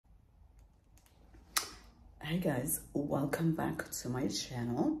Hi guys, welcome back to my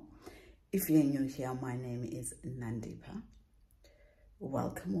channel. If you're new here, my name is Nandipa.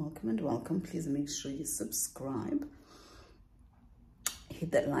 Welcome and welcome. Please make sure you subscribe,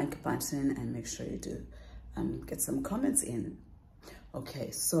 hit that like button, and make sure you do get some comments in. Okay,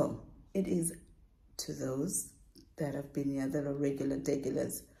 so it is to those that have been here, that are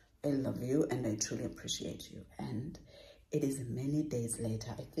regulars. I love you and I truly appreciate you. And it is many days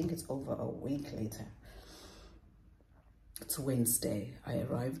later. I think it's over a week later. It's Wednesday. I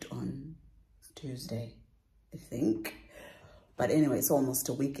arrived on Tuesday, I think. But anyway, it's almost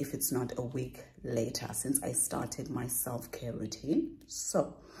a week, if it's not a week later, since I started my self-care routine.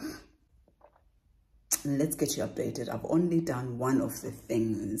 So let's get you updated. I've only done one of the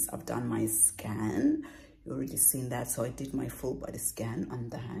things. I've done my scan. You already seen that. So I did my full body scan on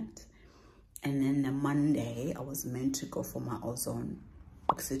that. And then on Monday, I was meant to go for my ozone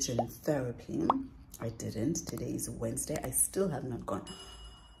oxygen therapy. I didn't. Today is Wednesday. I still have not gone.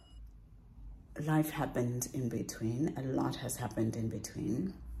 Life happened in between. A lot has happened in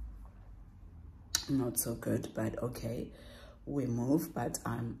between. Not so good, but okay. We move, but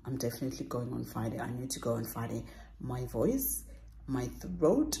I'm definitely going on Friday. I need to go on Friday. My voice, my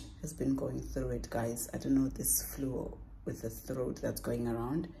throat has been going through it, guys. I don't know, this flu with the throat that's going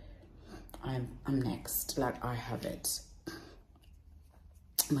around. I'm next. Like, I have it.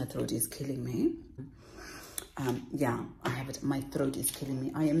 My throat is killing me. Yeah, I have it. My throat is killing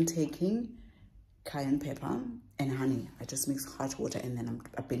me. I am taking cayenne pepper and honey. I just mix hot water and then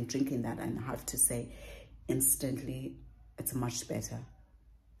I've been drinking that, and I have to say, instantly, it's much better.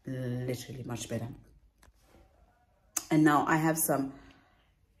 Literally much better. And now I have some...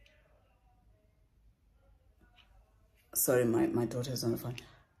 Sorry, my daughter's on the phone.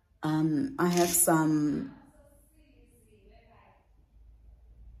 I have some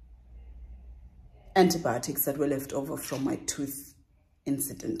antibiotics that were left over from my tooth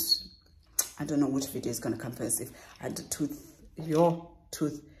incident. I don't know which video is going to come first. If I had your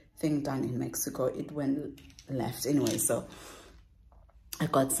tooth thing done in Mexico, it went left anyway. So I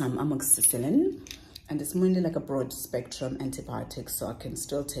got some amoxicillin, and it's mainly like a broad spectrum antibiotic, so I can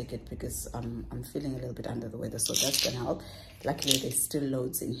still take it because I'm feeling a little bit under the weather, so that's gonna help. Luckily, there's still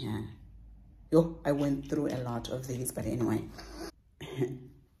loads in here. Yo, I went through a lot of these, but anyway.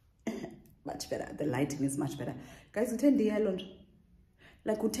 Much better. The lighting is much better. Guys, utendi yellow.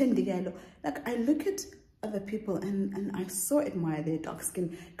 Like, utendi yellow. Like, I look at other people and I so admire their dark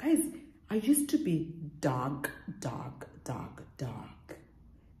skin. Guys, I used to be dark.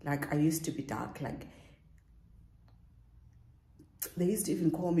 Like, I used to be dark. Like, they used to even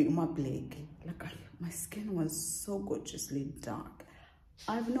call me Uma Blake. Like, my skin was so gorgeously dark.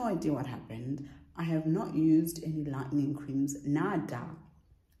 I have no idea what happened. I have not used any lightening creams. Nada.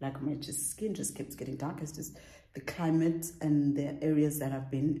 Like, my skin just keeps getting darker. It's just the climate and the areas that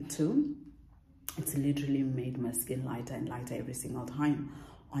I've been to. It's literally made my skin lighter and lighter every single time,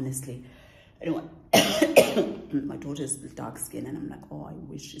 honestly. Anyway, my daughter's dark skin, and I'm like, oh, I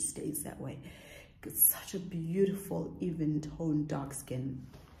wish she stays that way. It's such a beautiful, even toned dark skin.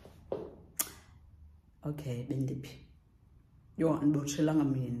 Okay, Bendip. Yo, and Bochilanga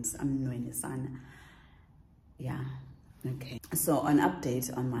means I'm knowing sana. Yeah. Okay, so an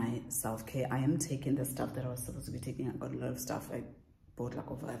update on my self-care. I am taking the stuff that I was supposed to be taking. I got a lot of stuff. I bought like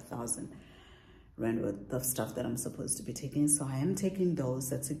over 1,000 rand worth of stuff that I'm supposed to be taking. So I am taking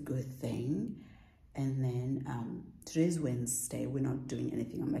those. That's a good thing. And then today's Wednesday. We're not doing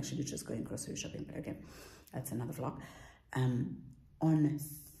anything. I'm actually just going grocery shopping. But okay, that's another vlog. On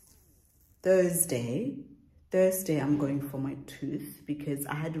Thursday, I'm going for my tooth because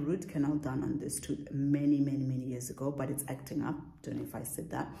I had a root canal done on this tooth many years ago, but it's acting up. Don't know if I said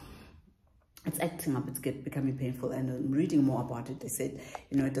that. It's acting up. It's becoming painful, and I'm reading more about it. They said,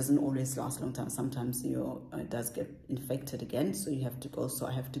 you know, it doesn't always last a long time. Sometimes it does get infected again, so you have to go. So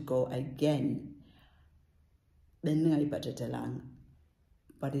I have to go again. But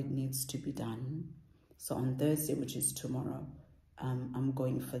it needs to be done. So on Thursday, which is tomorrow, I'm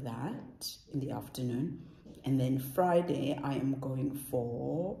going for that in the afternoon. And then Friday, I am going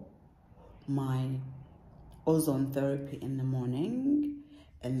for my ozone therapy in the morning.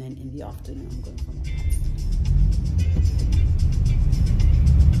 And then in the afternoon, I'm going for my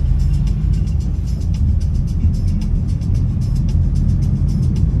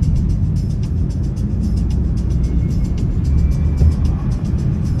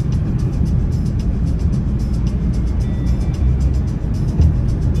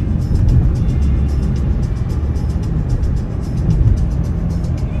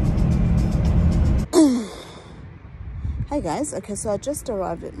Hi guys, okay, so I just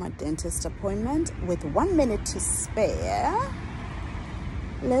arrived at my dentist appointment with 1 minute to spare.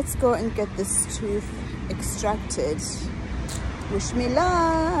 Let's go and get this tooth extracted. Wish me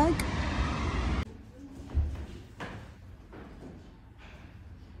luck.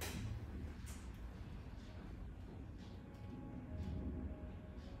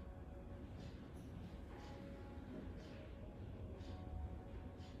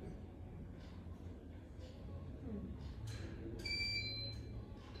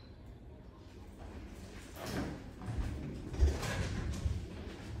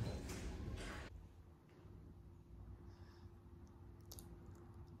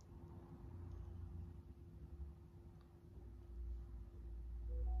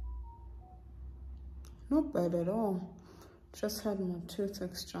 Not bad at all. Just had my tooth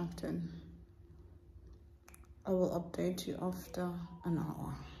extracted. I will update you after an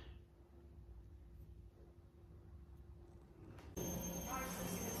hour.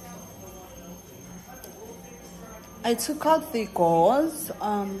 I took out the gauze.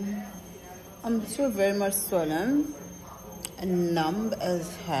 I'm still very much swollen and numb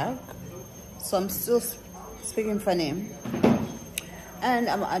as heck. So I'm still speaking funny. And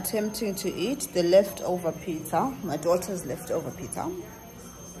I'm attempting to eat the leftover pizza, my daughter's leftover pizza.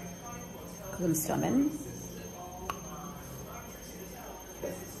 Because I'm stunning.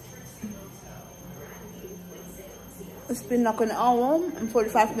 It's been like an hour and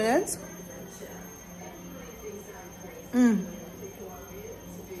 45 minutes.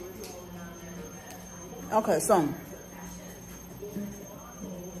 Okay, so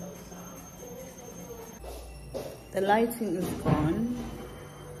the lighting is gone.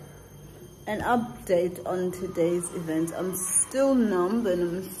 An update on today's event. I'm still numb and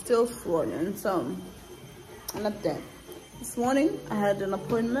I'm still swollen. So, an update. This morning I had an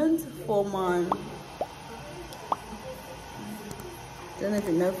appointment for my, don't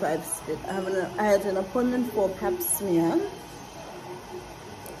even know if I've spit. I had an appointment for pap smear.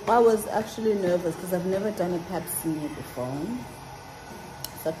 I was actually nervous because I've never done a pap smear before.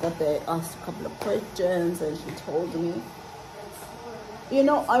 So I got there, asked a couple of questions and she told me. You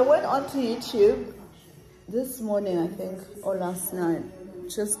know, I went onto YouTube this morning, I think, or last night,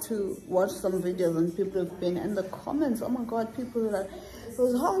 just to watch some videos and people have been in the comments. Oh my God, people are like, it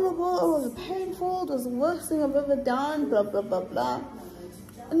was horrible, it was painful, it was the worst thing I've ever done, blah, blah, blah, blah.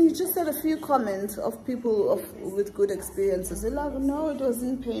 And you just had a few comments of people with good experiences. They're like, no, it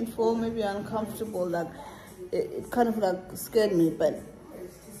wasn't painful, maybe uncomfortable, like, it kind of like scared me, but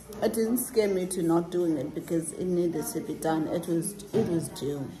it didn't scare me to not doing it because it needed to be done. It was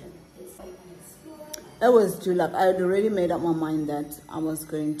due. It was due. Like I had already made up my mind that I was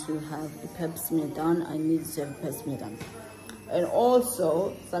going to have a pap smear done. I needed to have a pap smear done. And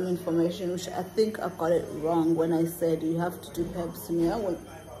also some information which I think I got it wrong when I said you have to do pap smear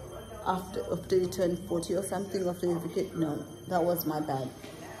after you turn 40 or something, after you vacate. No, that was my bad.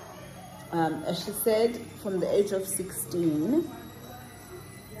 As she said, from the age of 16.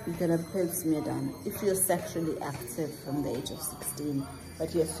 You can have pap smear done if you're sexually active from the age of 16.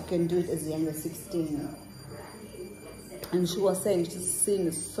 But yes, you can do it as young as 16. And she was saying she's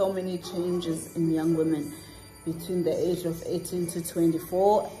seen so many changes in young women between the age of 18 to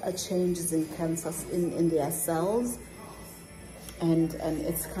 24, changes in cancers in their cells. And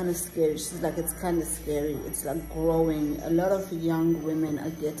it's kind of scary. She's like, it's kind of scary. It's like growing. A lot of young women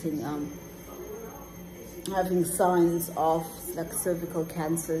are getting having signs of like cervical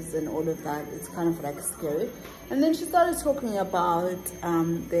cancers and all of that. It's kind of like scary. And then she started talking about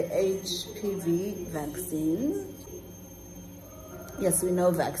the HPV vaccine. Yes, we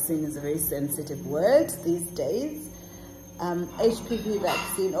know vaccine is a very sensitive word these days. HPV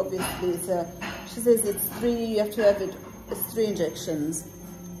vaccine, obviously, she says it's 3, you have to have it, it's 3 injections.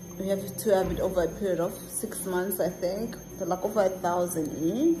 You have to have it over a period of 6 months, I think. They're like over 1,000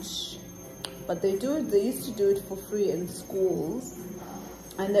 each. But they used to do it for free in schools,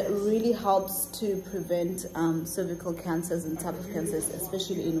 and that really helps to prevent cervical cancers and type of cancers,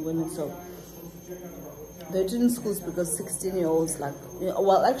 especially in women. So they do it in schools because 16-year-olds, like,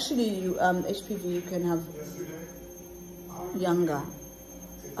 well, actually, HPV you can have younger.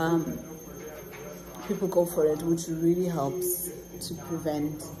 People go for it, which really helps to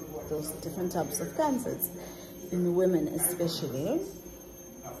prevent those different types of cancers in women, especially.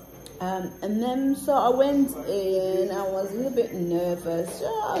 And then, so I went in, I was a little bit nervous.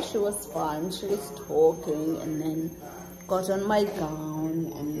 Yeah, she was fine, she was talking, and then got on my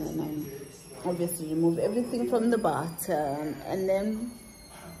gown, and then I obviously removed everything from the bottom, and then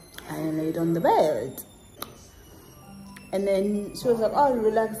I laid on the bed. And then she was like, oh,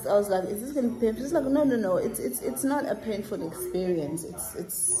 relax. I was like, is this gonna be painful? She's like, no. It's not a painful experience.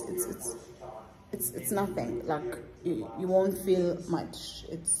 It's nothing. Like you won't feel much.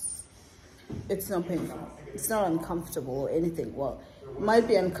 It's not painful. It's not uncomfortable or anything. Well, it might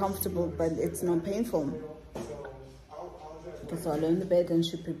be uncomfortable, but it's not painful. So I lay in the bed and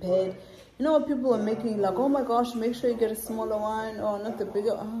she prepared. You know what people were making, like, oh my gosh, make sure you get a smaller one or not the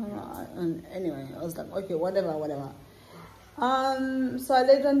bigger. And anyway, I was like, okay, whatever. So I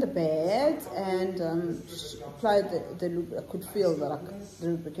laid on the bed and she applied the I could feel the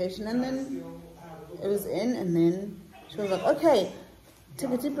lubrication, and then it was in, and then she was like, okay,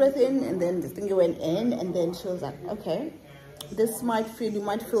 took a deep breath in, and then the thing went in, and then she was like, okay, this you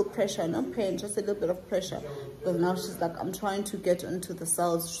might feel pressure, not pain, just a little bit of pressure, because now she's like, I'm trying to get into the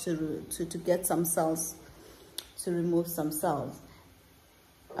cells to get some cells, to remove some cells.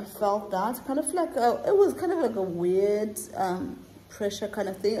 I felt that kind of like it was kind of like a weird pressure kind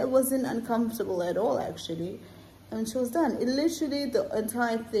of thing. It wasn't uncomfortable at all, actually. And she was done. It literally, the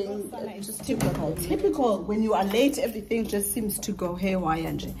entire thing, just typical. When you are late, everything just seems to go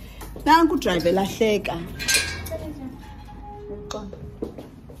haywire. Now I'm drive lahleka.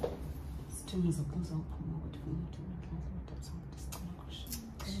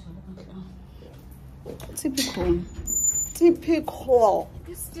 Typical.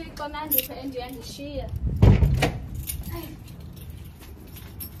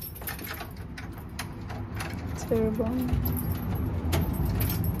 Terrible.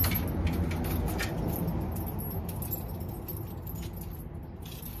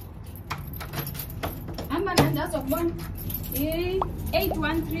 I'm an that's of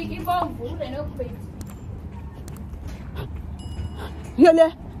 813 evolve and open.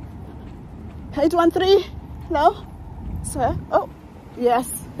 Yole. 813. Hello? Sir? Oh, yes.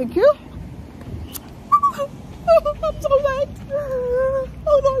 Thank you. I'm so late.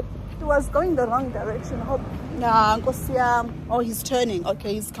 Oh no. It was going the wrong direction. Hope. Nah, oh, he's turning.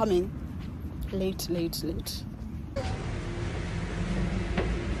 Okay, he's coming. Late.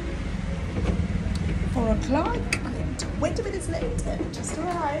 4 o'clock. 20 minutes late and just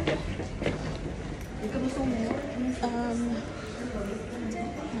arrived.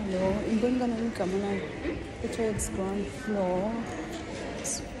 Hello. I'm going to come towards ground floor.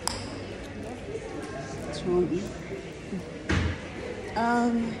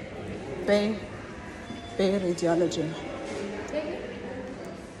 Bay radiology.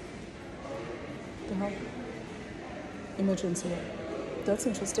 The help. Emergency. That's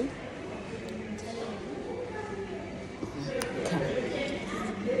interesting. Okay.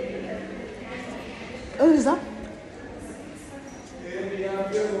 Oh, is that?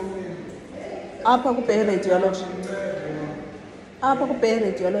 Apa ku Bay radiology. Apa ku Bay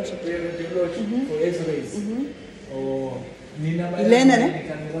radiology. For X-rays. Or Ilena, ne?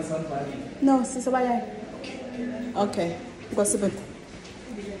 No, sisabaya. Okay. Possible.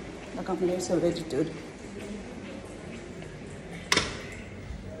 I can't believe it's already dude.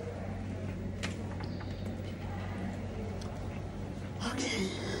 Okay.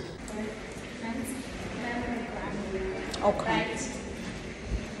 Okay.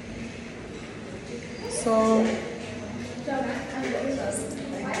 So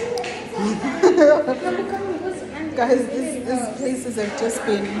guys, these places have just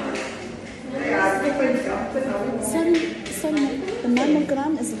been. Sorry, the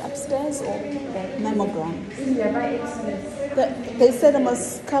mammogram, is it upstairs or mammogram? They said I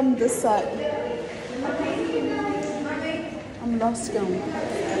must come this side. I'm lost, young.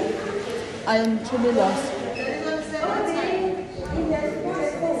 I am truly lost.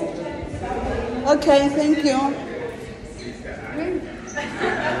 Okay, thank you.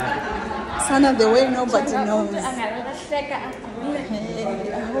 Sana, the way nobody knows.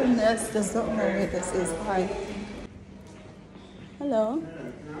 Hey, a whole nurse does not know where this is. Hi. Hello.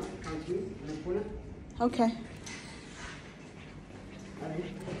 Okay.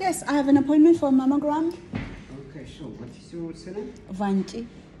 Yes, I have an appointment for a mammogram. Okay, sure. What is your surname? Vantyi.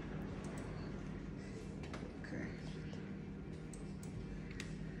 Okay.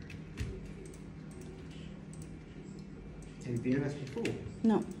 Have you been with us before?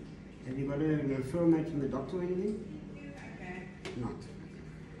 No. Have you got a referral made from the doctor or anything? Not.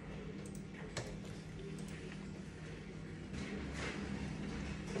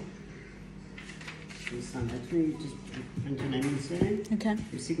 Yes, actually, just print your name and surname. Okay.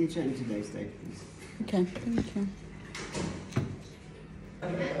 Your signature and today's date, please. Okay, thank you.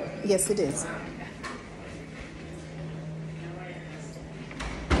 Yes, it is.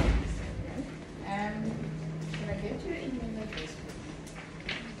 Can I get your email address?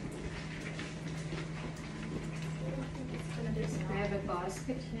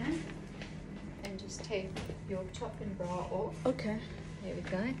 sit here and just take your top and bra off. Okay. There we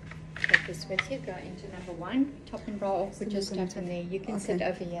go. Take this with you. Go into number 1. Top and bra off. Put your stuff in there. You can sit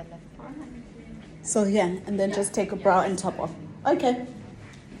over here. That's fine. So yeah, and then just take a bra and top off. Okay.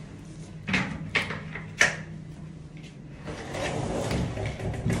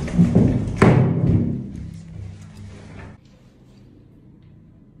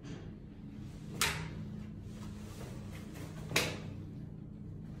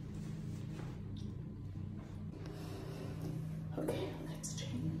 Okay, let's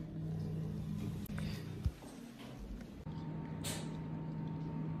change.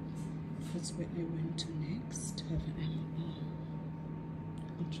 That's what we went to next. Have an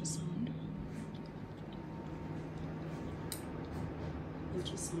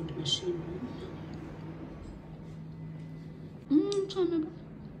ultrasound machine room. I'm trying to remember.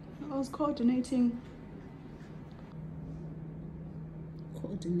 I was coordination,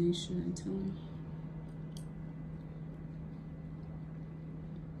 I tell you.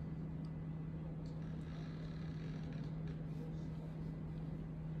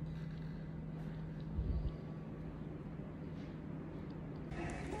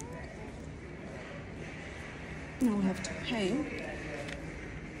 Now we have to pay.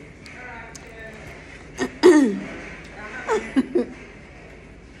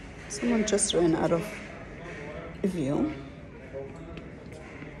 Someone just ran out of view.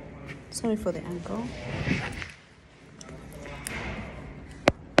 Sorry for the angle.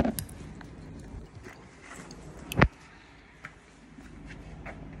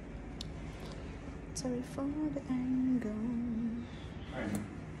 Sorry for the angle.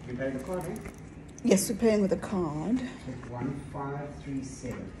 You pay the card, eh? Yes, we're paying with a card.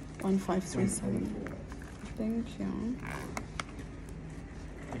 1537. 1537. Thank you.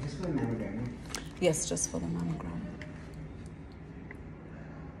 Just for the mammogram, eh? Yes, just for the mammogram.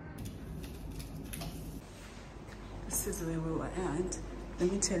 This is where we were at.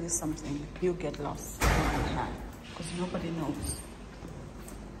 Let me tell you something. You get lost because nobody knows.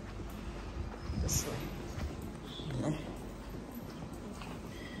 This way. Yeah.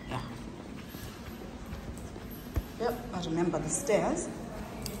 Yeah. Yep, I remember the stairs.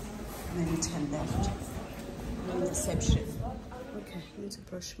 And then you turn left. No reception. Okay, I need to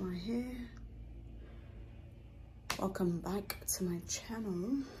brush my hair. Welcome back to my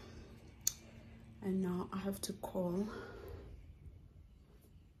channel. And now I have to call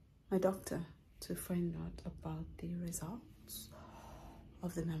my doctor to find out about the results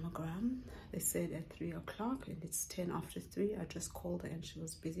of the mammogram. They said at 3 o'clock and it's 10 after 3. I just called her and she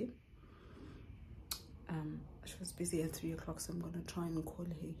was busy. She was busy at 3 o'clock, so I'm going to try and call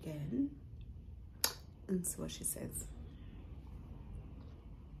her again and see what she says.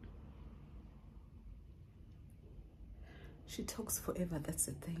 She talks forever, that's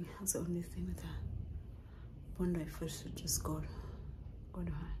the thing. That's the only thing with her. I wonder if I should just go to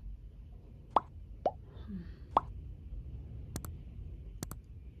her.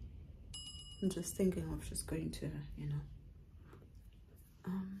 I'm just thinking of just going to her, you know.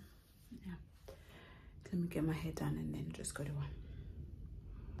 Yeah. Let me get my hair done and then just go to her.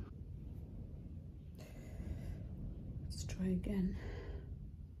 Let's try again.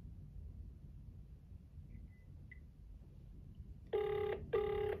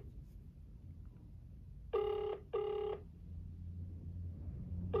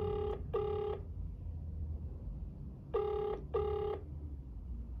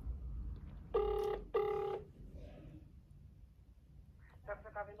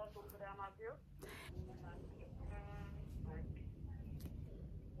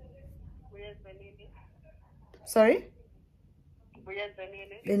 Sorry?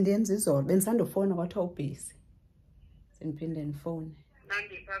 Bendenza izolo bendisandofona kwathiwa ubhisi sendiphinde ndifone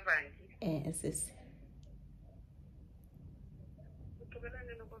sisi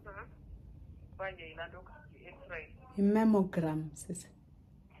i-mammogram sisi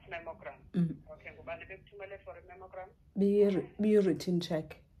Okay, ngubani bekuthumele for i-mammogram? Bi-routine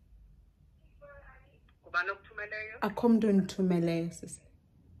check. Ngubani okuthumeleyo? Akho mntu ondithumeleyo sisi.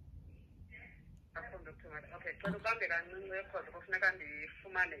 Okay, cela ubambe kancinci record kufuneka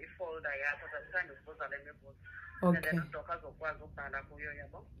ndifumane ifolder yakho zasithanda ukubuza le mibuzo. Okay. And then udokha azokwazi ukubhala kuyo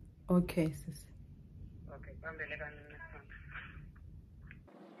yabo. Okay sisi. Okay, bambele kancinci.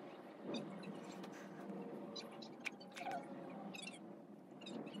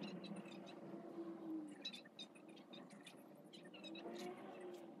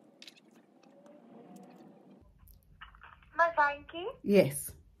 Nandivantyi,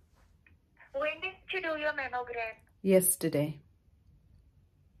 Yes. when did you do your mammogram? Yesterday.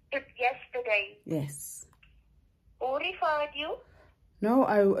 It's yesterday. Yes. Who referred you? No,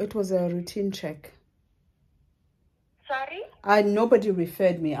 it was a routine check. Sorry? Nobody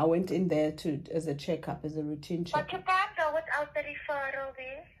referred me. I went in there as a checkup, as a routine check. But you can't go without the referral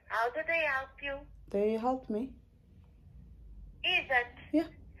there. How do they help you? They helped me. Is it? Yeah.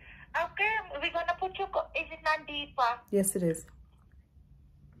 Okay, we're gonna put you. Is it Nandipa? Yes, it is.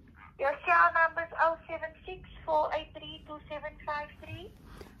 Your cell number is 076 483 2753.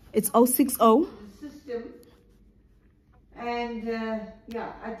 It's 060. System. And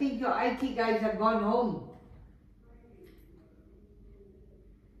yeah, I think your IT guys have gone home.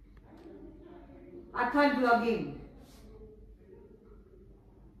 I can't log in.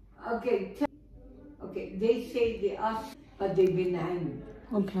 Okay. Okay, they say they ask, but they're benign.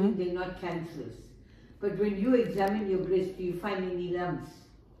 Okay. They're not cancerous. But when you examine your breast, do you find any lumps?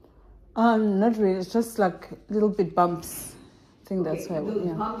 Not really. It's just like little bit bumps. I think that's why. Those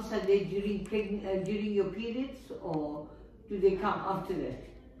Yeah. bumps, are they during your periods, or do they come after that?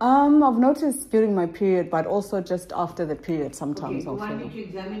 I've noticed during my period, but also just after the period sometimes. Okay, you I'll want feel me to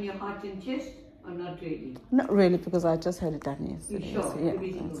examine your heart and chest, or not really? Not really, because I just had it done yesterday. You sure? So, yeah,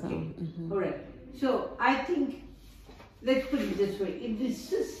 Everything that's, okay? All right. So I think, let's put it this way: if the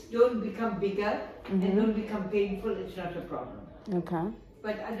cysts don't become bigger and don't become painful, it's not a problem. Okay.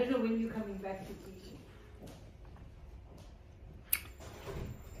 But I don't know when you're coming back to please.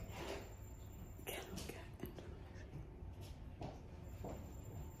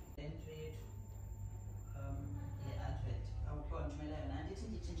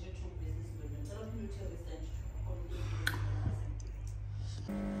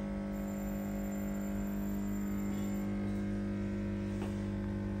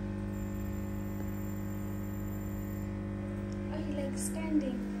 Are you like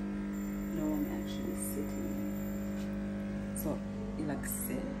standing? No, I'm actually sitting. So you like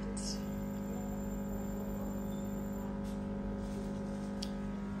sit.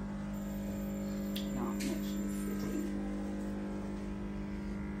 No, I'm actually sitting.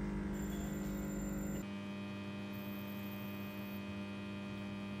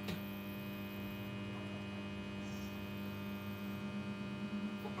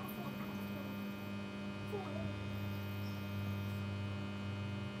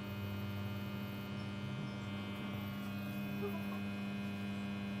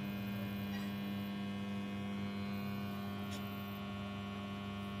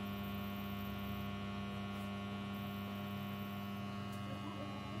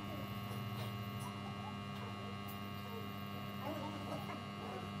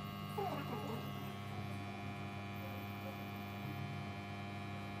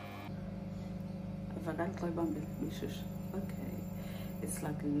 Okay, it's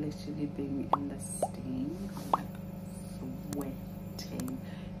like literally being in the steam. I'm like sweating.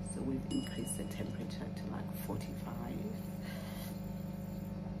 So we've increased the temperature to like 45.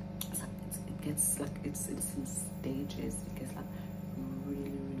 It gets like it's in stages. It gets like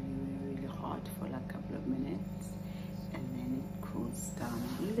really hot for like a couple of minutes, and then it cools down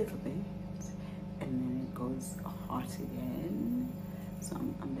a little bit, and then it goes hot again. So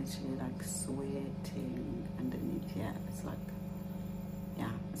I'm literally like sweating underneath here. It's like,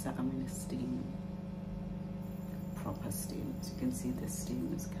 yeah, it's like I'm in a steam, proper steam. So you can see the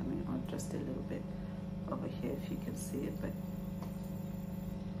steam is coming out just a little bit over here if you can see it, but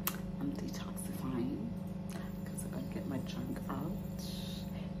I'm detoxifying because I gotta get my junk out.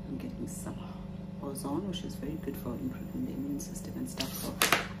 I'm getting some ozone, which is very good for improving the immune system and stuff. So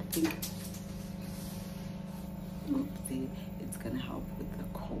I think it's gonna help with the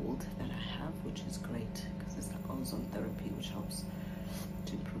cold that I have, which is great because it's like ozone therapy, which helps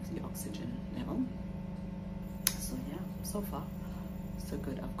to improve the oxygen level. So yeah, so far so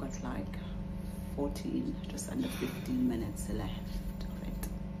good. I've got like 14, just under 15 minutes left of it.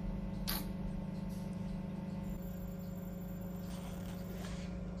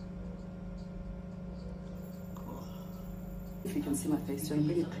 Cool. If you can see my face, do you want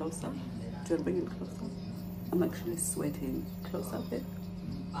to bring it closer? Do you want to bring it closer? I'm actually sweating. Close up it.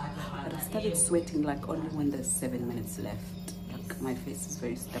 But I started sweating like only when there's 7 minutes left. Like my face is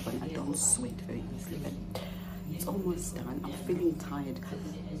very stubborn. I don't sweat very easily, but it's almost done. I'm feeling tired.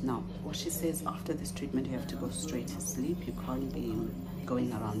 Now, what she says, after this treatment, you have to go straight to sleep. You can't be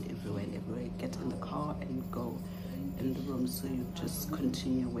going around everywhere. Get in the car and go in the room, so you just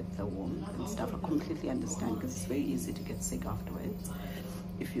continue with the warmth and stuff. I completely understand because it's very easy to get sick afterwards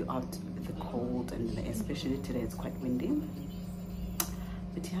if you're out with the cold, and especially today it's quite windy.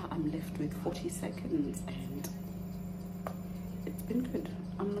 But yeah, I'm left with 40 seconds and it's been good.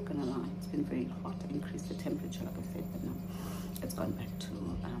 I'm not gonna lie, it's been very hot. I increased the temperature, like I said, but now it's gone back to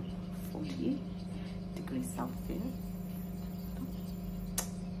 40 degrees Celsius.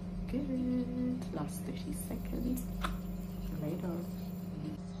 last 30 seconds. Later.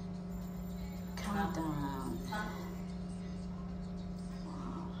 Countdown.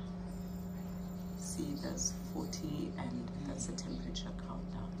 Wow. See, there's 40 and there's a temperature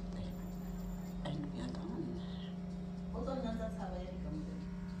countdown there. And we are done.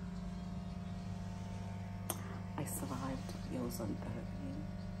 I survived yours on therapy.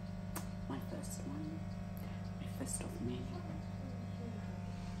 My first one. My first of many.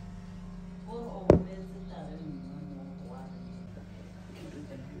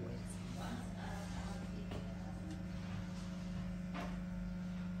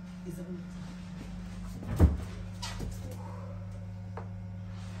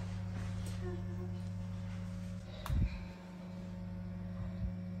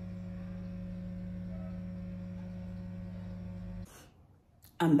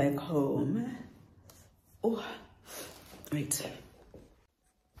 I'm back home. Oh, wait.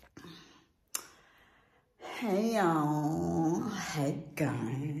 Hey y'all. Hey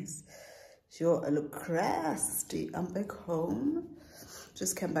guys. Sure, I look crusty. I'm back home.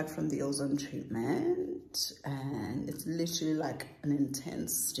 Just came back from the ozone treatment and it's literally like an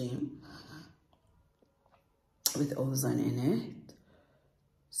intense steam with ozone in it.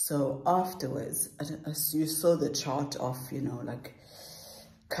 So afterwards, as you saw the chart of, you know, like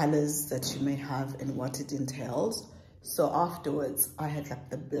colors that you may have and what it entails. So afterwards, I had like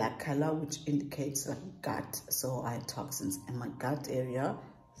the black color, which indicates like gut. So I had toxins in my gut area.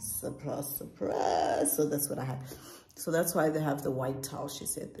 Surprise, surprise. So that's what I had. So that's why they have the white towel. She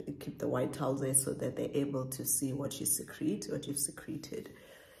said that they keep the white towel there so that they're able to see what you secrete, what you've secreted.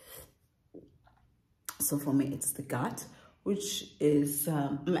 So for me, it's the gut, which is,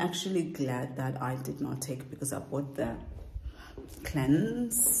 I'm actually glad that I did not take, because I bought the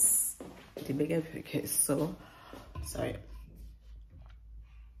cleanse, the bigger case. So, sorry.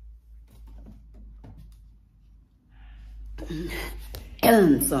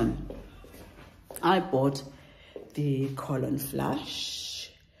 So, I bought the colon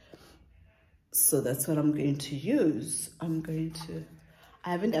flush. So that's what I'm going to use. I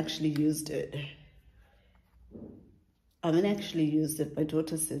haven't actually used it. My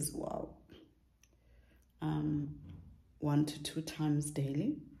daughter says, wow. 1 to 2 times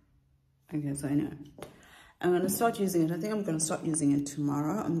daily. Okay, so I know. I'm going to start using it. I think I'm going to start using it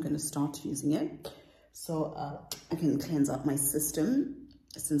tomorrow. I'm going to start using it. So I can cleanse out my system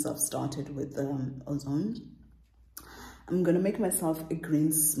since I've started with ozone. I'm going to make myself a green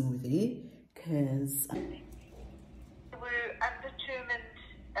smoothie because we're undetermined,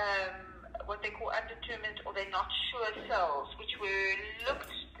 what they call undetermined, or they're not sure cells, which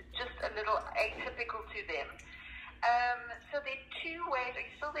looked just a little atypical to them. So there are 2 ways. Are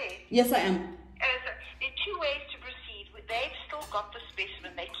you still there? Yes, I am. So there are 2 ways to proceed. They've still got the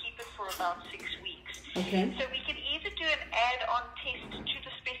specimen. They keep it for about 6 weeks. Okay. So we can either do an add-on test to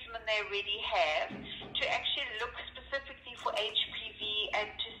the specimen they already have to actually look specifically for HPV and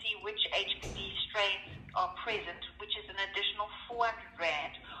to see which HPV strains are present, which is an additional 400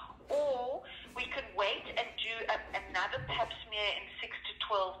 Rand, or we can wait and do another pap smear in 6 to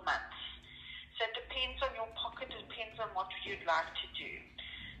 12 months. So it depends on your pocket, it depends on what you'd like to do.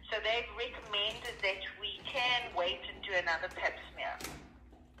 So they've recommended that we can wait and do another pap smear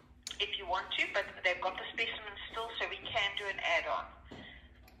if you want to, but they've got the specimen still, so we can do an add-on.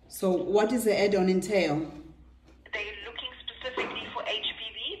 So what does the add-on entail? They're looking specifically for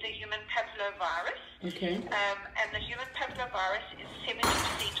HPV, the human papillovirus. Okay. And the human papillovirus is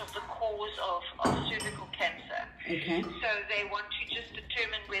 70% of the cause of cervical cancer. Okay. So they want to just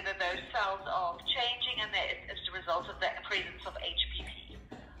determine whether those cells are changing and that it's the result of the presence of HPV.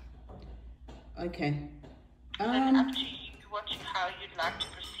 Okay. It's up to you how you'd like to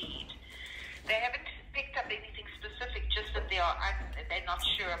proceed. They haven't picked up anything specific, just that they're not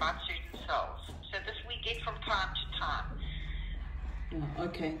sure about certain cells. So this we get from time to time. Yeah,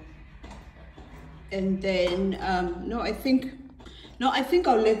 okay. And then I think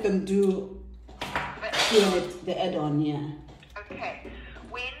I'll let them do the add-on, yeah. Okay.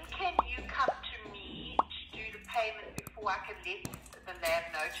 When can you come to me to do the payment before I can let the lab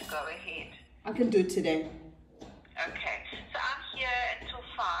know to go ahead? I can do it today. Okay. So I'm here until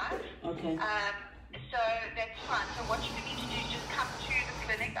 5. Okay. So that's fine. So what you need to do is just come to the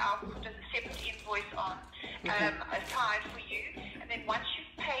clinic. I'll put a separate invoice on aside for you. And then once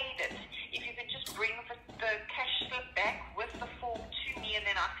you've paid it, if you can just bring the cash slip back with the form to me, and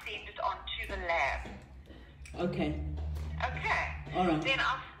then I'll send it on to the lab. Okay. Okay. All right. Then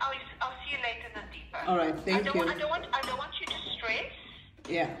I'll see you later, Nandipa. All right. Thank you. I don't want you to stress.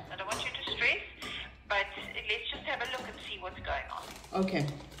 Yeah. I don't want you to stress, but let's just have a look and see what's going on. Okay.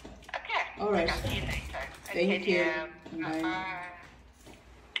 Okay. All right. I'll see you later. Thank you. Dear. Bye. Bye.